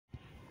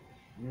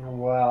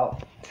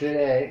Well,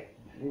 today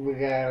we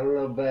got a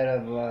little bit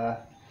of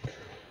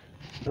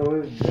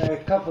we've got a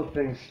couple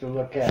things to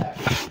look at.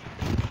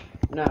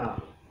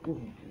 Now,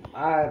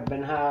 I've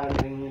been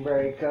having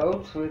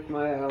breakouts with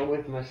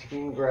my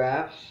skin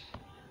grafts.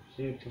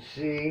 So you can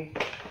see,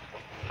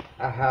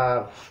 I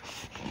have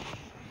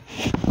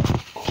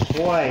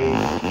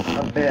quite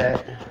a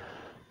bit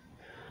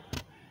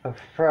of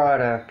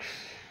products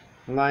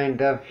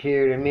lined up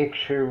here to make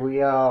sure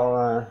we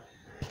all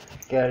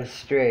get it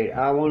straight.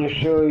 I want to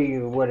show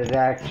you what it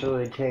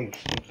actually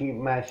takes to keep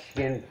my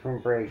skin from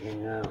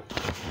breaking out.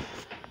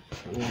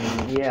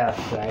 And yes,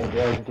 I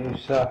do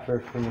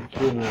suffer from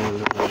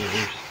chemo,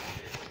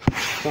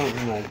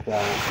 something like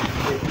that.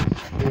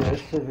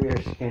 It's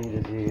severe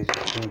skin disease.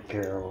 It's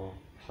terrible.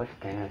 It's like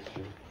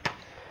cancer.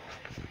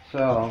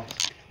 So,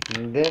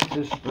 this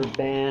is for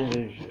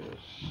bandages.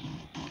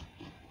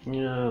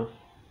 You know,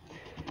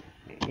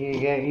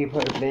 you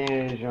put a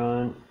bandage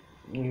on.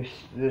 This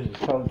is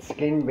called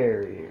skin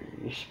barrier.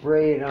 You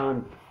spray it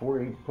on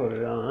before you put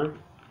it on.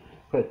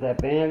 Put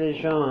that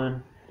bandage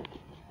on,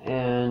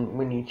 and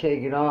when you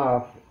take it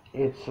off,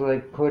 it's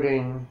like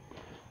putting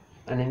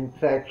an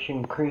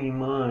infection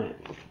cream on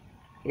it.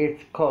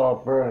 It's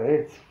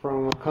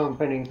from a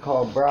company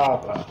called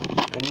Brava.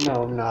 And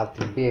no, not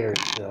the beer,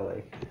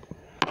 silly.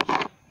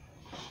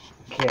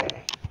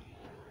 Okay.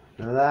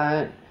 Now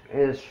that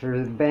is for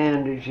the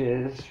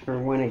bandages for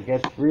when it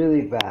gets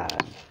really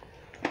bad.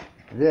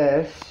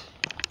 This,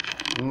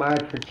 my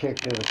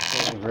particular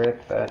favorite,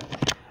 but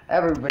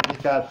everybody's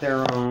got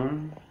their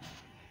own.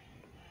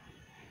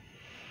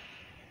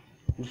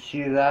 You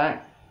see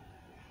that?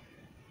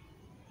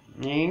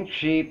 It ain't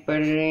cheap,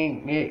 but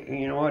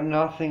you know what?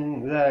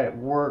 Nothing that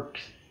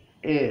works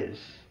is.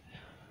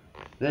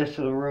 This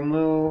will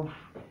remove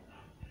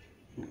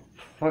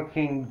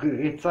fucking goo.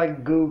 It's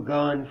like goo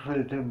gone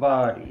for the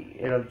body.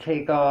 It'll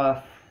take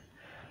off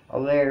a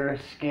layer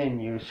of skin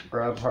you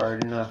scrub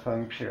hard enough,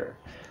 I'm sure.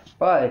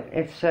 But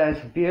it says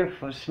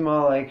beautiful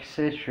smell like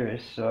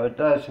citrus, so it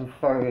doesn't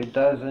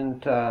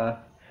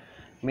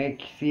make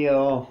you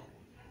feel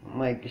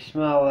like you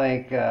smell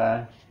like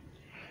a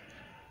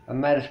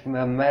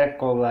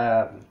medical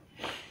lab.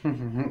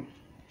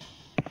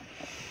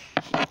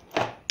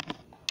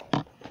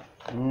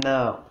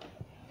 No.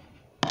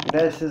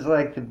 This is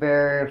like the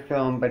barrier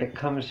film, but it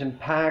comes in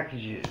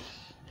packages.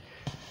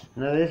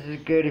 Now this is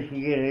good if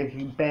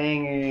you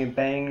bang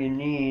your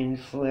knee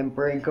and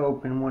break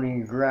open one of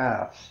your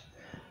grafts.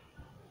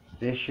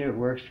 This shit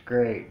works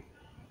great.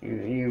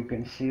 You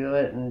can seal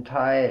it and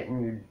tie it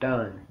and you're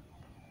done.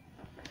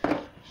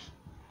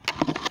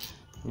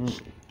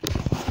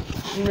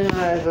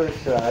 As I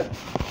said,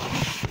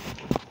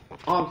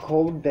 on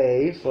cold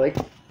days, like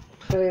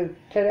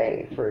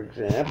today for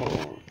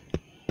example,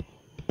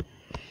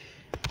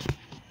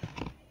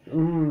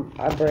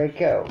 I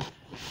break out.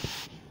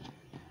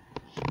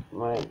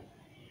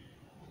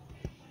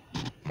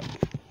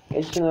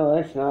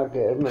 It's not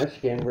good. My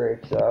skin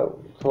breaks out.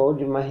 I told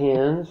you my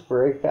hands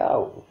break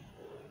out.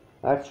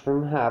 That's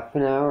from half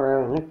an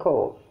hour out in the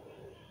cold.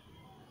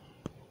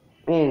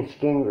 And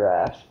skin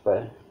grafts,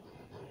 but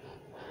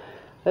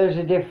there's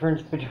a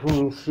difference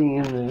between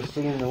seeing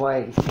the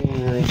white and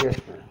seeing the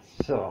difference.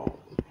 So,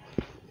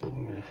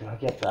 I'll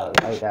get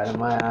that light out of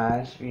my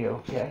eyes. Be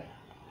okay?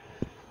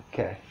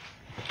 Okay.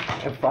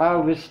 If I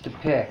was to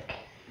pick,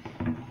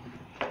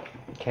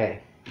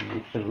 okay,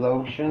 the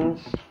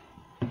lotions,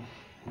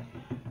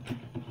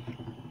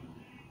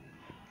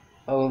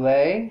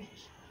 Olay,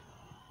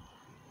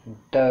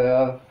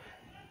 Dove,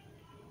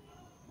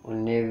 or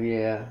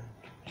Nivea.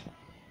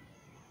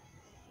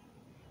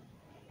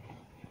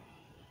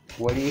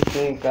 What do you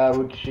think I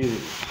would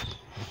choose?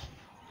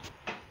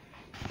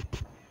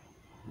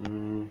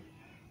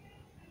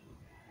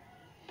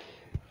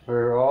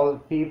 For all the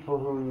people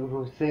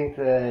who think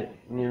that,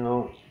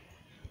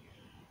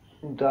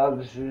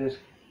 Dove's this,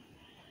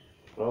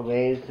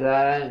 Olay's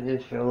that,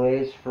 this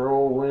Olay's for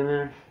old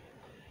women.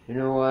 You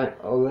know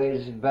what?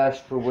 Olay's the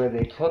best for where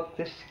they took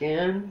the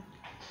skin.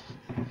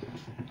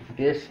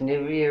 This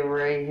Nivea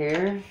right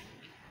here,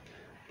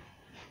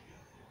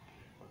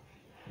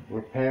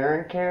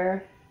 repair and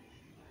care,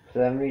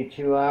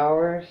 72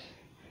 hours.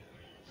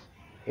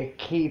 It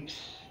keeps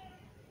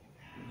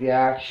the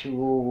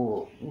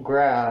actual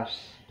grafts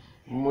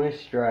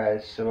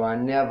moisturized, so I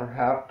never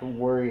have to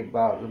worry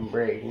about them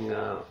breaking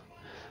out.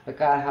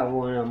 Like I have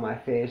one on my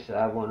face, I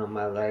have one on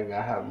my leg,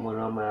 I have one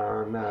on my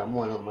arm, I have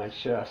one on my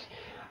chest.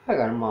 I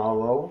got them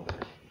all over.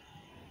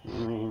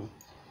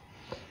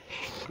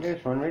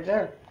 There's one right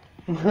there.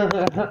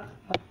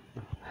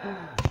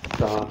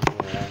 So,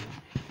 yeah.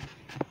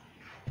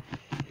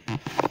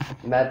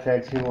 That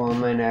tattoo on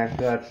my neck,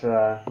 that's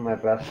my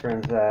best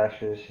friend's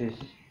ashes. He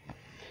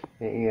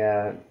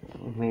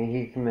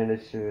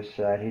committed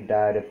suicide. He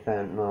died of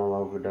fentanyl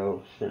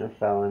overdose, and it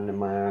fell into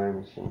my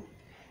arms, and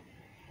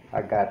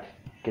I got to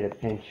get a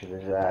pinch of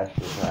his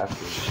ashes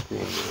after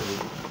the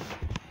scream.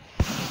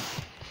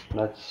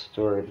 That's the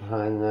story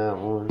behind that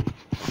one.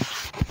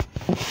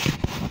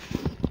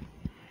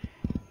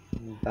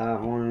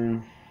 That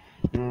one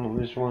And it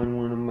was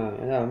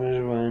that was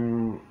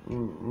when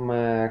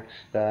my ex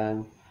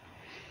died.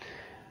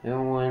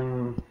 And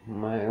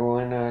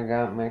when I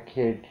got my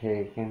kid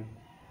taken.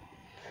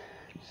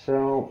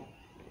 So,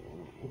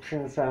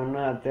 since I'm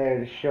not there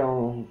to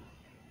show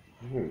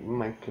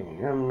my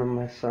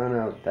son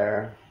out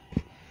there,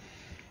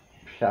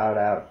 shout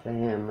out to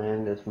him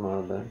and his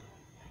mother.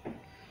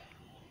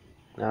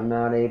 I'm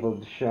not able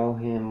to show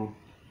him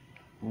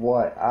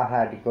what I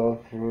had to go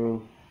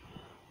through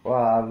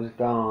while I was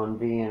gone,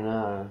 being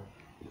a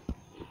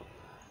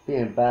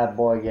bad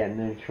boy, getting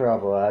in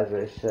trouble, as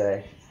I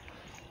say.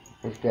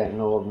 He's getting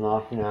old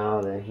enough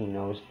now that he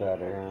knows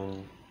better,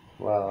 and,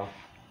 well,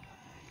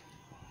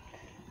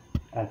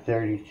 at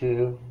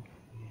 32,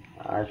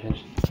 I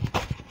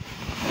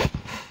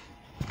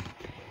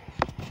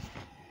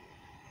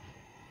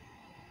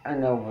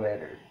know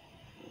better.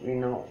 You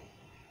know,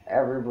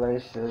 everybody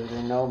says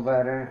they know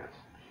better.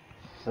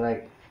 It's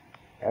like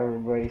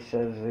everybody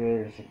says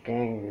they're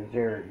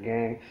a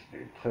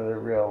gangster till the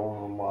real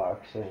one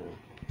walks in.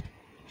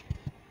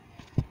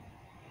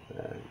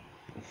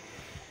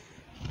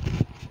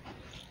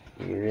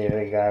 You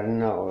really gotta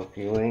know, if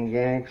you ain't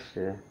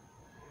gangster,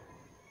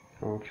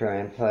 don't try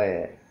and play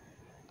it.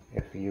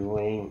 If you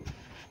ain't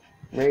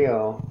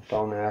real,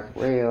 don't act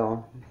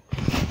real.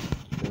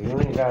 If you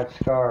ain't got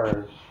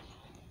scars,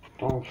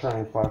 don't try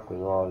and fuck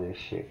with all this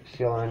shit, 'cause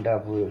you'll end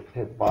up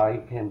with body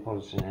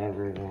pimples and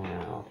everything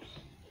else.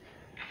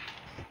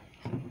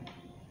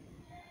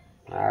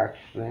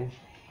 Actually,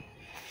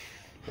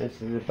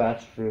 this is the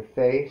best for your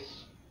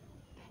face,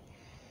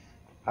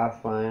 I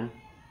find.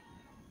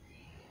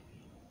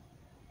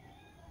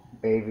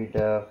 Baby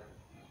Dove.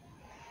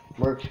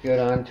 Works good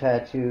on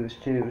tattoos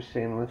too,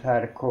 same with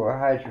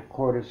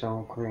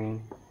hydrocortisone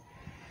cream.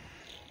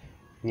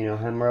 You know,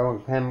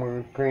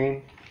 hemorrhoid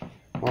cream.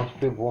 Most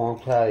people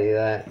won't tell you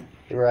that.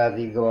 They'd rather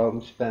you go out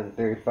and spend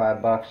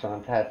 $35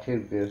 on tattoo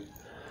goods.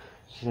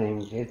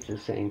 It's the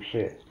same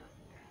shit.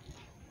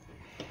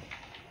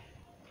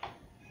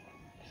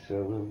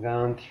 So we've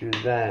gone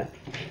through that.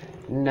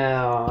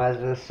 Now,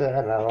 as I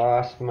said, I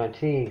lost my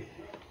teeth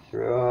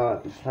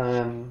throughout the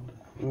time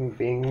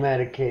being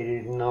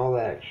medicated and all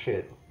that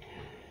shit.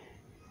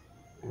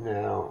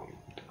 Now,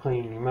 to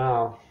clean your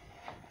mouth,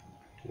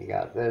 you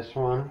got this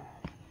one.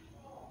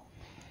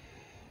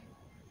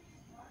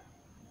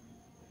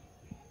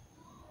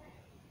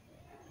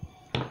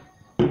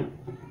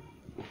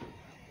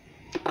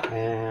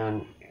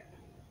 And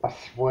I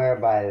swear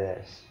by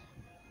this.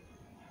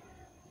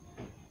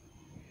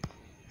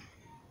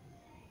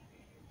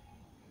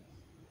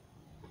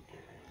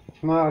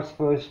 Tomorrow's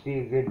supposed to be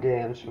a good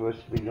day. I'm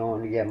supposed to be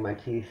going to get my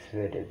teeth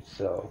fitted,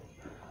 so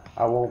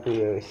I won't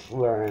be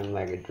slurring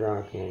like a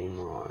drunk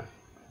anymore.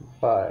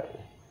 But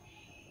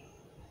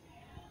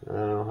I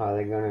don't know how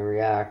they're gonna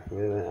react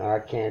with it. I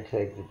can't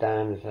take the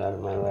diamonds out of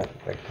my lip.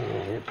 I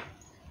can't.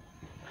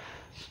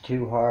 It's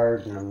too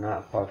hard, and I'm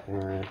not fucking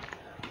around.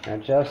 Now,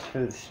 just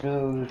for the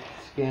smooth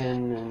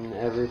skin and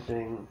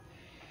everything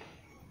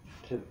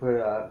to put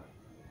up.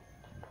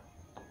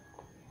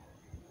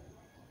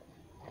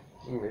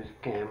 There's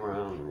a camera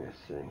on this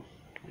thing.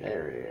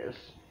 There it is.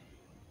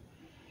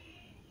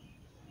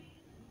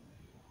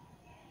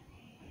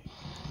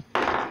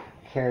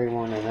 Carry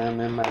one of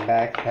them in my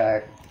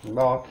backpack at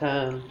all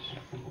times.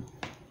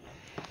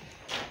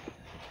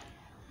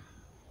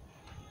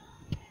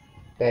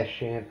 Best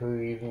shampoo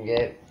you can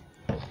get.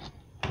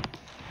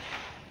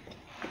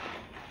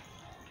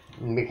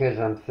 And because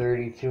I'm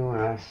 32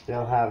 and I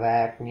still have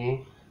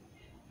acne,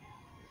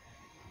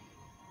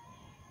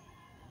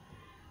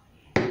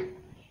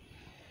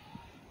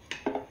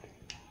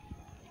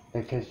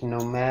 because no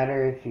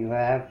matter if you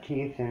have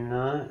teeth or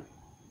not,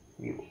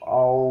 you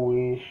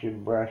always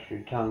should brush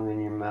your tongue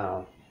in your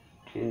mouth.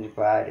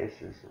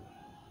 Gingivitis is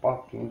a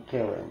fucking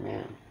killer,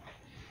 man.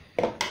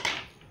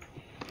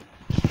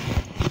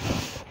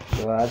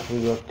 So as we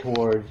look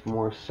towards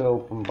more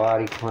soap and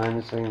body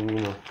cleansing, you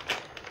know,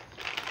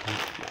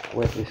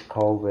 with this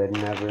COVID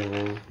and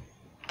everything,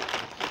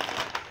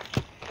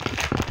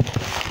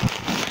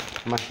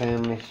 my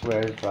family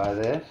swears by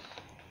this.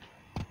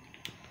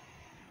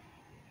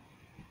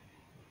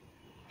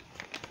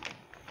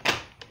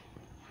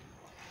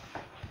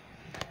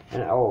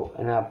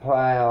 And I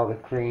apply all the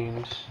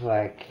creams,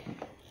 like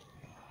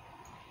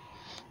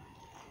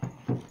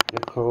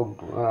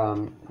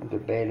the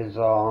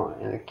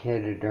Betazole and the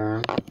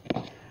Ketoderm.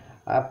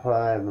 I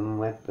apply them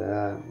with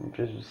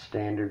just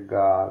standard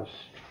gauze.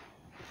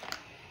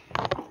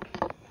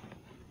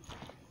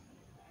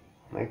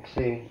 Like,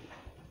 see,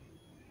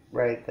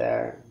 right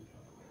there.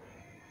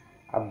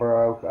 I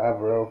broke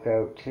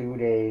out 2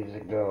 days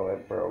ago.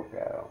 It broke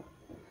out.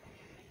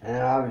 And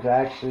I was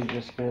actually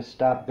just gonna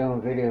stop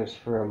doing videos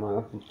for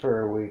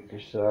a week or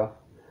so.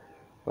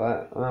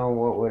 But, well,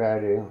 what would I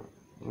do?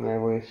 I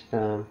waste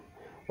time.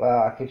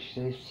 Well, I could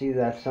see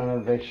that son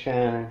of a bitch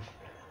Shannon.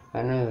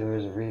 I knew there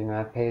was a reason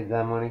I paid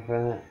that money for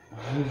that.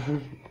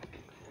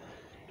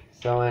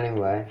 So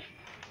anyway.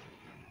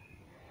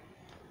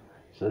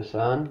 So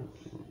son,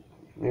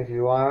 if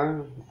you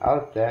are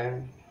out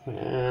there,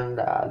 And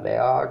they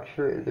are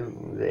true.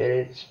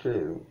 It's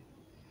true.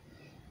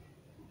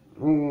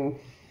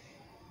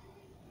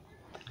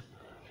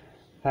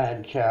 Had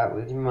a chat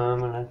with your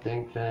mom, and I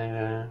think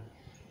that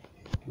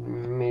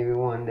maybe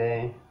one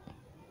day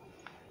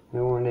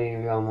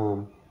you come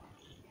home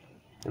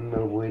and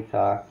maybe we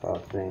talk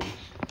about things.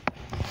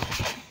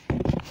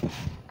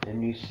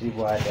 And you see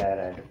why Dad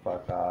had to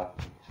fuck off.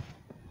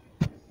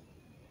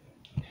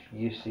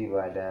 You see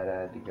why Dad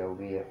had to go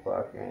be a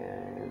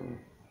fucking...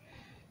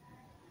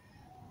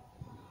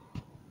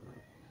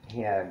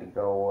 He had to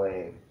go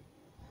away.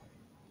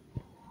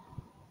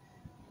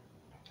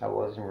 I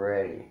wasn't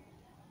ready.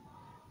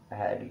 I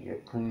had to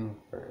get clean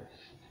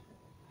first.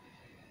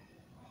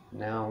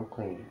 Now I'm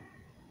clean.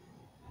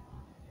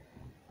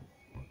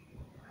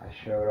 I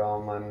showed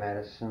all my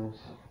medicines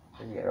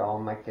to get all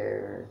my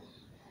cares.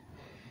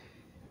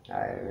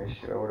 I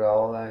showed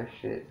all that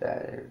shit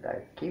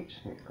that keeps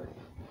me clean.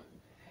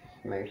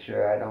 Make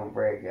sure I don't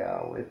break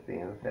out with the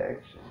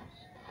infections.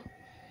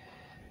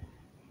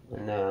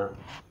 And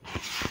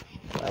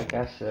like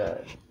I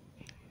said,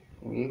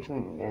 you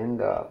can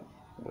end up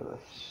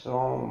with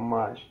so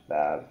much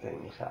bad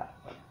things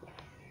happen.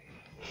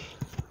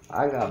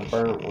 I got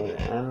burnt with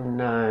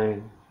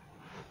M9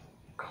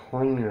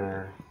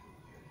 cleaner.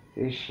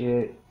 This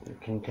shit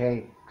can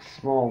take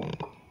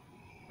smoke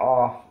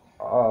off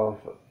of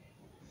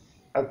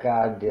a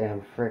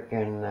goddamn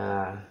frickin'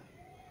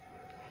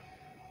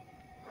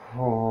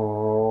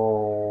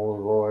 oh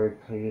Lord,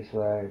 please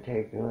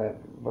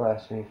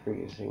bless me for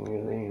using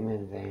your name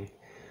in vain.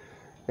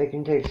 They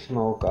can take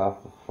smoke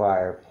off a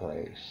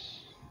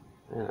fireplace,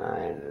 and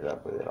I ended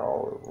up with it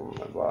all over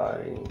my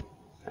body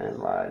and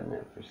riding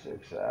it for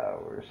 6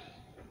 hours.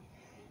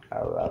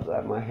 I love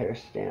that my hair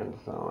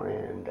stands on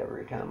end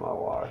every time I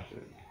wash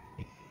it.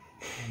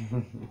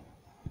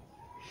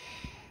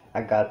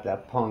 I got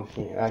that punk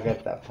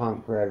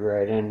bred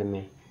right into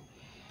me.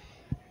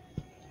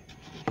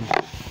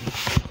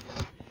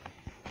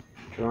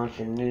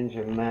 Drunken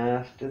Ninja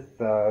Master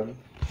Thug.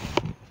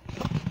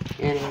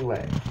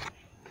 Anyway,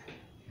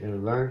 you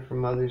learn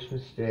from others'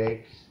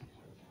 mistakes.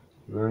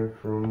 Learn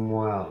from them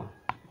well.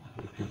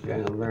 If you're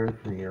gonna learn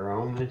from your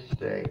own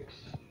mistakes,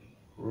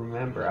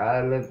 remember,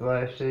 I lived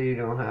life so you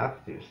don't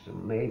have to. So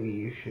maybe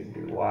you should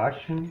be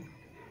watching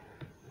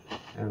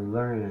and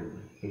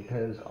learning,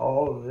 because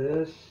all of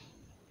this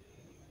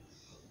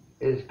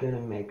is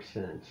gonna make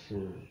sense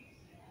soon.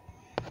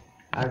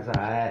 As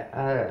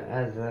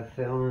I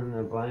fill in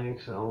the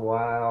blanks on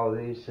why all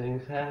these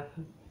things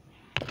happen,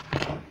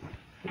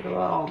 it'll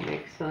all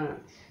make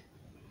sense.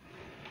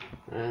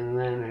 And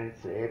then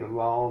it'll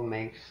all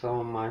make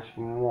so much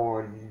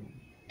more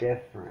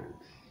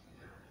difference.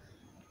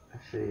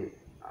 See,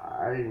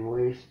 I didn't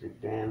waste a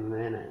damn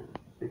minute.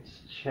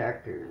 It's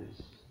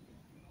checkers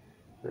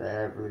that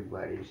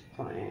everybody's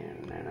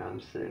playing, and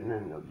I'm sitting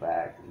in the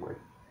back with,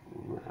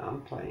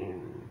 I'm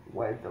playing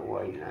with the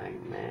white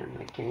knight, man.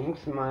 The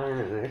king's mine,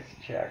 and it's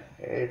chess.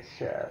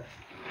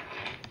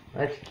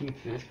 Let's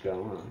keep this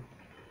going.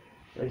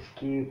 Let's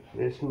keep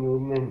this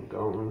movement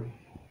going.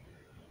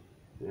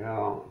 You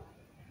know,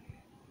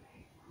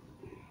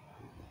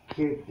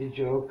 keep the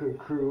Joker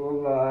crew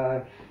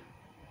alive.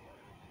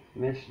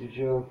 Mr.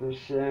 Joker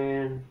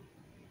saying,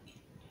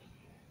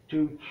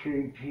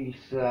 2-3,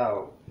 peace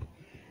out.